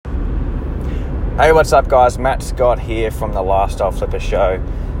Hey, what's up guys? Matt Scott here from the Lifestyle Flipper Show.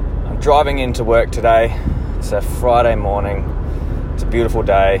 I'm driving into work today. It's a Friday morning. It's a beautiful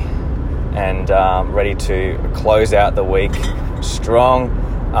day and ready to close out the week strong.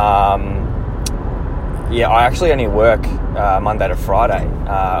 I actually only work Monday to Friday.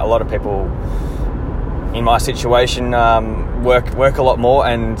 A lot of people in my situation work a lot more,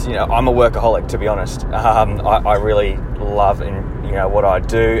 and I'm a workaholic, to be honest. I really love what I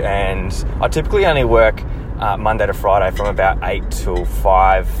do, and I typically only work Monday to Friday from about 8 till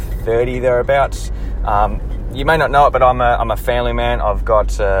 5:30 thereabouts. You may not know it, but I'm a family man. I've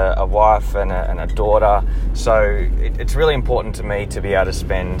got a wife and a daughter, so it's really important to me to be able to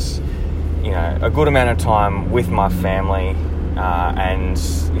spend a good amount of time with my family, and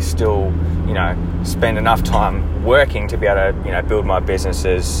still spend enough time working to be able to build my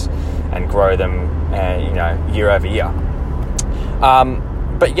businesses and grow them year over year.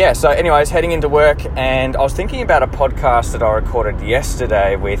 So anyways, heading into work, and I was thinking about a podcast that I recorded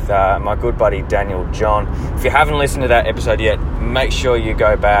yesterday with my good buddy Daniel John. If you haven't listened to that episode yet, make sure you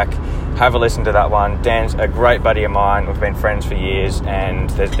go back, have a listen to that one. Dan's a great buddy of mine. We've been friends for years, and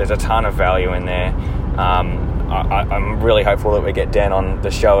there's a ton of value in there. I'm really hopeful that we get Dan on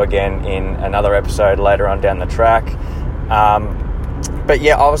the show again in another episode later on down the track. I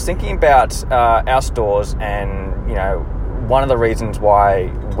was thinking about our stores, and one of the reasons why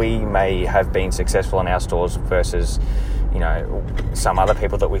we may have been successful in our stores versus some other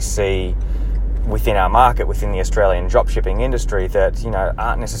people that we see within our market, within the Australian dropshipping industry, that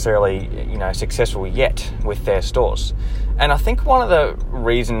aren't necessarily successful yet with their stores. And I think one of the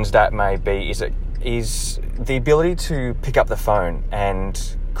reasons that may be is the ability to pick up the phone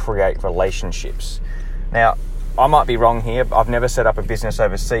and create relationships. Now, I might be wrong here. I've never set up a business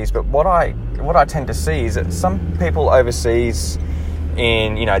overseas, but what I tend to see is that some people overseas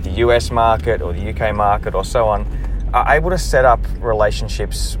in the US market or the UK market or so on are able to set up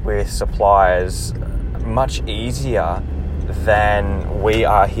relationships with suppliers much easier than we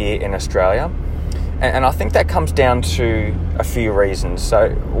are here in Australia. And I think that comes down to a few reasons.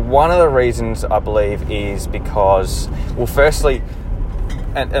 So one of the reasons I believe is because, well, firstly,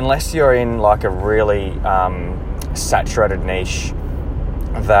 unless you're in like a really saturated niche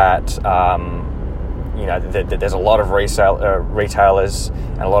that there's a lot of retailers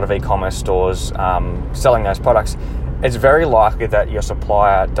and a lot of e-commerce stores selling those products, it's very likely that your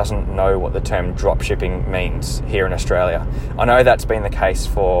supplier doesn't know what the term dropshipping means here in Australia. I know that's been the case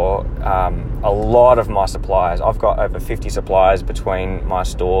for a lot of my suppliers. I've got over 50 suppliers between my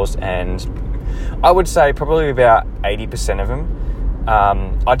stores, and I would say probably about 80% of them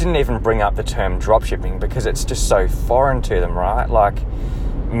I didn't even bring up the term dropshipping because it's just so foreign to them, right? Like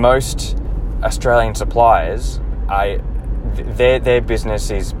most Australian suppliers, their business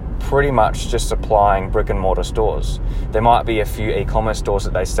is pretty much just supplying brick and mortar stores. There might be a few e-commerce stores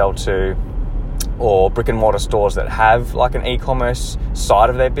that they sell to, or brick and mortar stores that have like an e-commerce side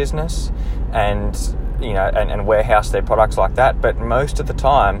of their business, and and warehouse their products like that. But most of the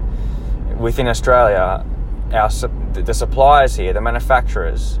time within Australia, the suppliers here, the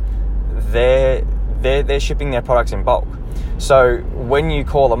manufacturers, they're shipping their products in bulk. So when you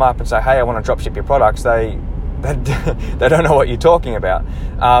call them up and say, hey, I want to drop ship your products, they don't know what you're talking about.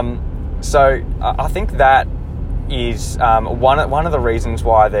 So I think that is one of the reasons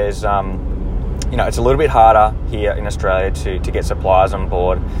why there's it's a little bit harder here in Australia to get suppliers on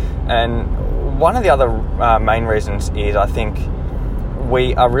board. And one of the other main reasons is, I think,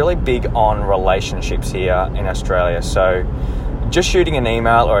 we are really big on relationships here in Australia. So just shooting an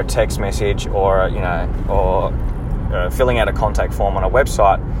email or a text message or filling out a contact form on a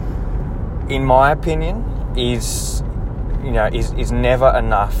website, in my opinion, is never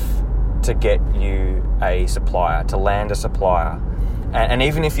enough to get you a supplier, to land a supplier. And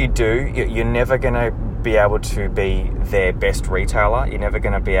even if you do, you're never going to be able to be their best retailer. You're never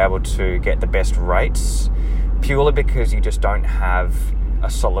going to be able to get the best rates, purely because you just don't have a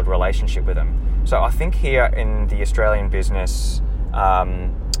solid relationship with them. So I think here in the Australian business,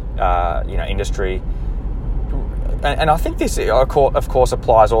 industry, and I think this, of course,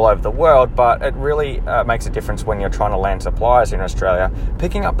 applies all over the world, but it really makes a difference when you're trying to land suppliers in Australia.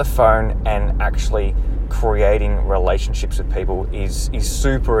 Picking up the phone and actually creating relationships with people is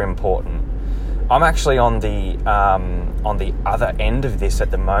super important. I'm actually on the other end of this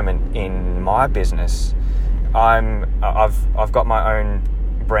at the moment in my business. I've got my own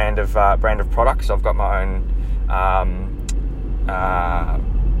brand of products. I've got my own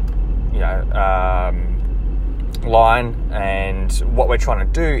line, and what we're trying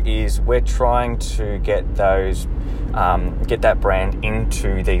to do is we're trying to get that brand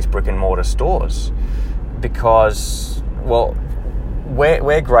into these brick and mortar stores, because, well,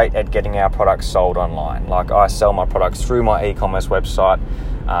 we're great at getting our products sold online. Like, I sell my products through my e-commerce website.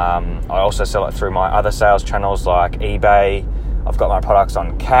 I also sell it through my other sales channels like eBay. I've got my products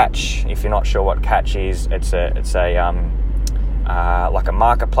on Catch. If you're not sure what Catch is, it's a like a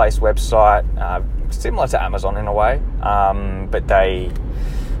marketplace website, similar to Amazon in a way, but they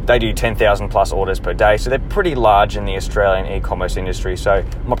do 10,000 plus orders per day, so they're pretty large in the Australian e-commerce industry. So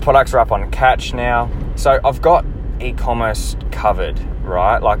my products are up on Catch now, so I've got e-commerce covered,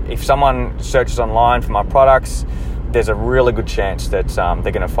 right? Like, if someone searches online for my products, there's a really good chance that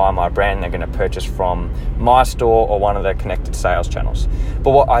they're going to find my brand, they're going to purchase from my store or one of the connected sales channels.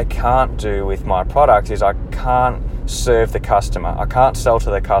 But what I can't do with my products is I can't serve the customer. I can't sell to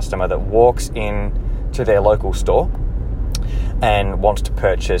the customer that walks in to their local store and wants to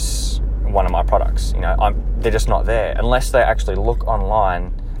purchase one of my products. They're just not there. Unless they actually look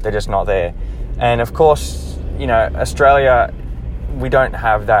online, they're just not there. And of course, Australia, we don't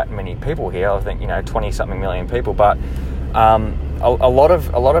have that many people here. I think 20-something million people, but a lot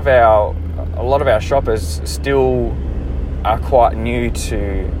of our shoppers still are quite new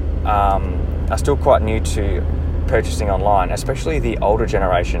to purchasing online, especially the older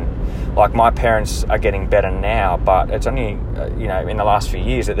generation. Like, my parents are getting better now, but it's only in the last few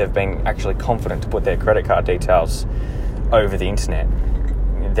years that they've been actually confident to put their credit card details over the internet.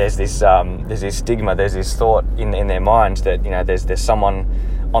 There's this stigma, there's this thought in their minds that there's someone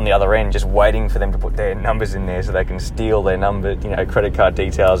on the other end just waiting for them to put their numbers in there so they can steal their credit card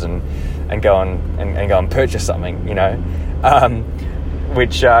details and go and purchase something,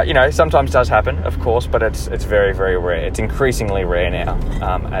 which sometimes does happen, of course, but it's very, very rare. It's increasingly rare now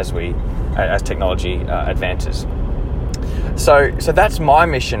as technology advances. So that's my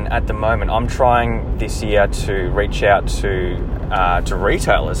mission at the moment. I'm trying this year to reach out to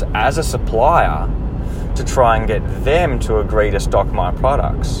retailers as a supplier to try and get them to agree to stock my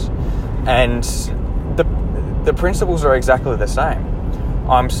products. And the principles are exactly the same.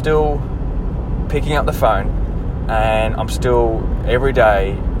 I'm still picking up the phone, and I'm still every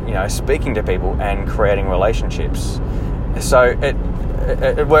day, speaking to people and creating relationships. So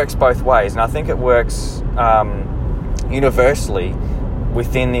it works both ways, and I think it works universally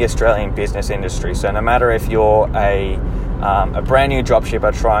within the Australian business industry. So no matter if you're a brand new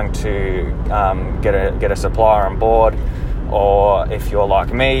dropshipper trying to get a supplier on board, or if you're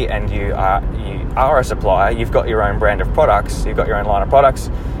like me and you are a supplier, you've got your own brand of products, you've got your own line of products,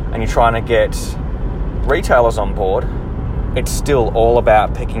 and you're trying to get retailers on board, it's still all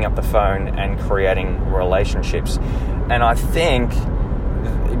about picking up the phone and creating relationships. And I think,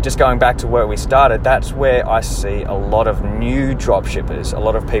 just going back to where we started, that's where I see a lot of new dropshippers, a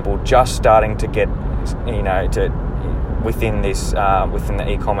lot of people just starting to get, within the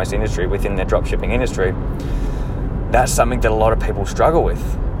e-commerce industry, within the dropshipping industry. That's something that a lot of people struggle with.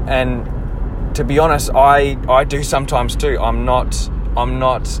 And to be honest, I do sometimes too. I'm not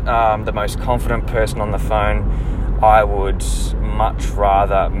the most confident person on the phone. I would much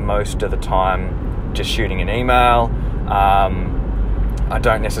rather, most of the time, just shooting an email. I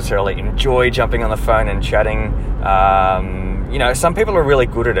don't necessarily enjoy jumping on the phone and chatting. Some people are really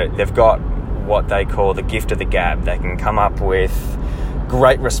good at it. They've got what they call the gift of the gab. They can come up with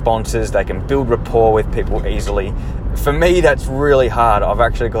great responses. They can build rapport with people easily. For me, that's really hard. I've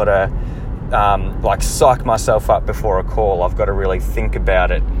actually got to psych myself up before a call. I've got to really think about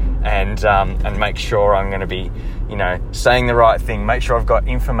it and make sure I'm going to be, saying the right thing. Make sure I've got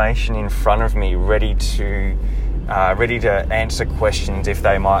information in front of me ready to answer questions if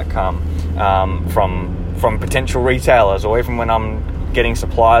they might come from potential retailers, or even when I'm getting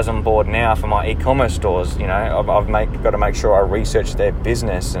suppliers on board now for my e-commerce stores. I've got to make sure I research their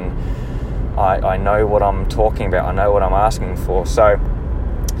business and I know what I'm talking about. I know what I'm asking for. So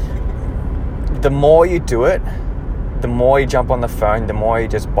the more you do it, the more you jump on the phone, the more you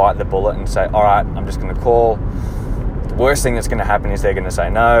just bite the bullet and say, all right, I'm just going to call. The worst thing that's going to happen is they're going to say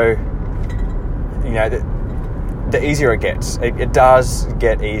no. The easier it gets. It does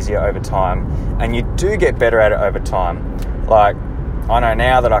get easier over time, and you do get better at it over time. Like, I know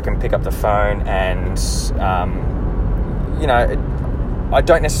now that I can pick up the phone and, I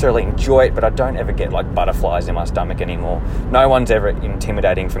don't necessarily enjoy it, but I don't ever get like butterflies in my stomach anymore. No one's ever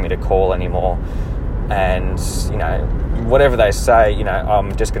intimidating for me to call anymore. And, whatever they say,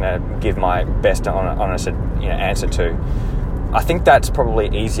 I'm just going to give my best honest, answer to. I think that's probably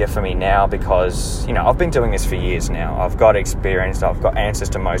easier for me now because, I've been doing this for years now. I've got experience. I've got answers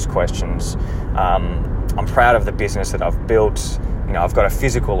to most questions. I'm proud of the business that I've built. I've got a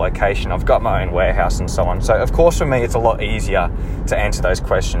physical location, I've got my own warehouse and so on. So of course for me it's a lot easier to answer those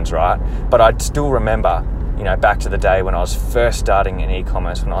questions, right? But I still remember, back to the day when I was first starting in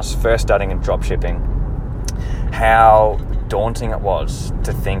e-commerce, when I was first starting in dropshipping, how daunting it was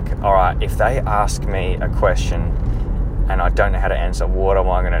to think, all right, if they ask me a question and I don't know how to answer, what am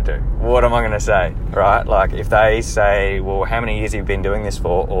I going to do? What am I going to say, right? Like if they say, well, how many years have you been doing this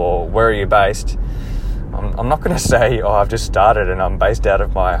for? Or where are you based? I'm not going to say, oh, I've just started and I'm based out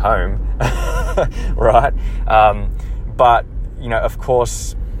of my home, right? But, of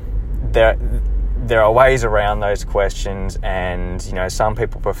course, there are ways around those questions, and, some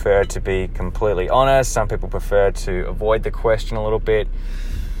people prefer to be completely honest. Some people prefer to avoid the question a little bit.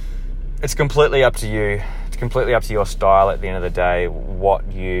 It's completely up to you. It's completely up to your style at the end of the day,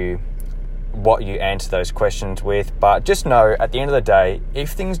 what you answer those questions with. But just know, at the end of the day,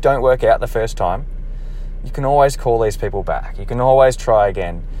 if things don't work out the first time, you can always call these people back. You can always try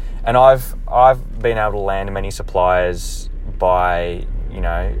again. And I've been able to land many suppliers by,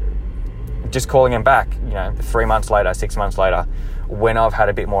 just calling them back, 3 months later, 6 months later, when I've had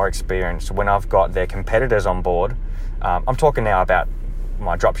a bit more experience, when I've got their competitors on board. I'm talking now about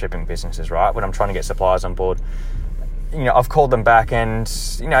my dropshipping businesses, right? When I'm trying to get suppliers on board, I've called them back and,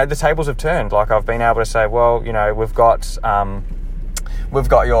 the tables have turned. Like I've been able to say, well, we've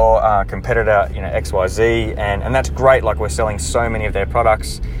got your competitor, XYZ, and that's great. Like we're selling so many of their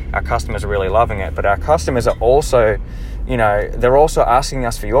products. Our customers are really loving it, but our customers are also, they're also asking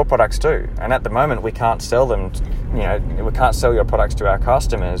us for your products too. And at the moment, we can't sell them. We can't sell your products to our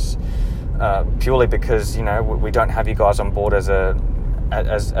customers purely because we don't have you guys on board as a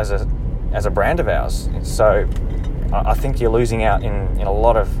brand of ours. So I think you're losing out in a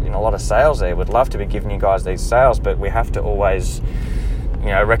lot of sales there. We'd love to be giving you guys these sales, but we have to always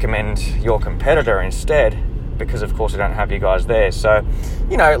recommend your competitor instead, because of course we don't have you guys there. So,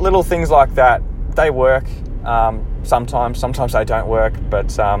 little things like that, they work. Sometimes they don't work,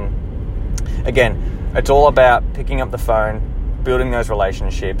 but again, it's all about picking up the phone, building those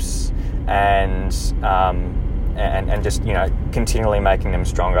relationships, and just continually making them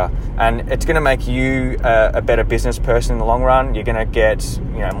stronger. And it's going to make you a better business person in the long run. You're going to get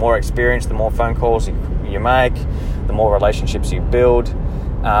more experience the more phone calls you make, the more relationships you build.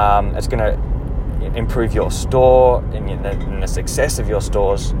 It's going to improve your store and the success of your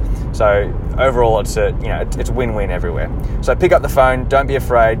stores. So overall, it's win-win everywhere. So pick up the phone, don't be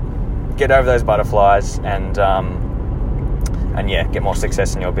afraid, get over those butterflies, and get more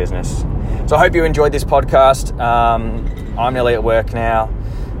success in your business. So I hope you enjoyed this podcast. I'm nearly at work now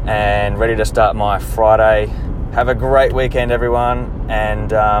and ready to start my Friday. Have a great weekend, everyone,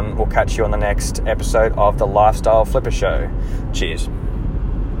 and we'll catch you on the next episode of the Lifestyle Flipper Show. Cheers.